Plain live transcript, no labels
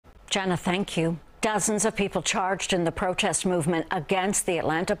Jenna, thank you. Dozens of people charged in the protest movement against the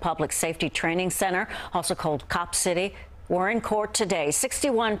Atlanta Public Safety Training Center, also called Cop City, were in court today.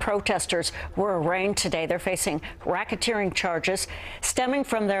 61 protesters were arraigned today. They're facing racketeering charges stemming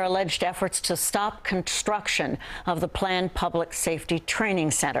from their alleged efforts to stop construction of the planned public safety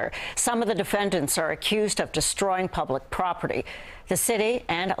training center. Some of the defendants are accused of destroying public property. The city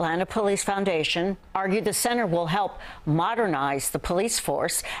and Atlanta Police Foundation argue the center will help modernize the police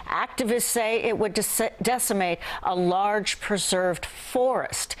force. Activists say it would decimate a large preserved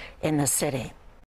forest in the city.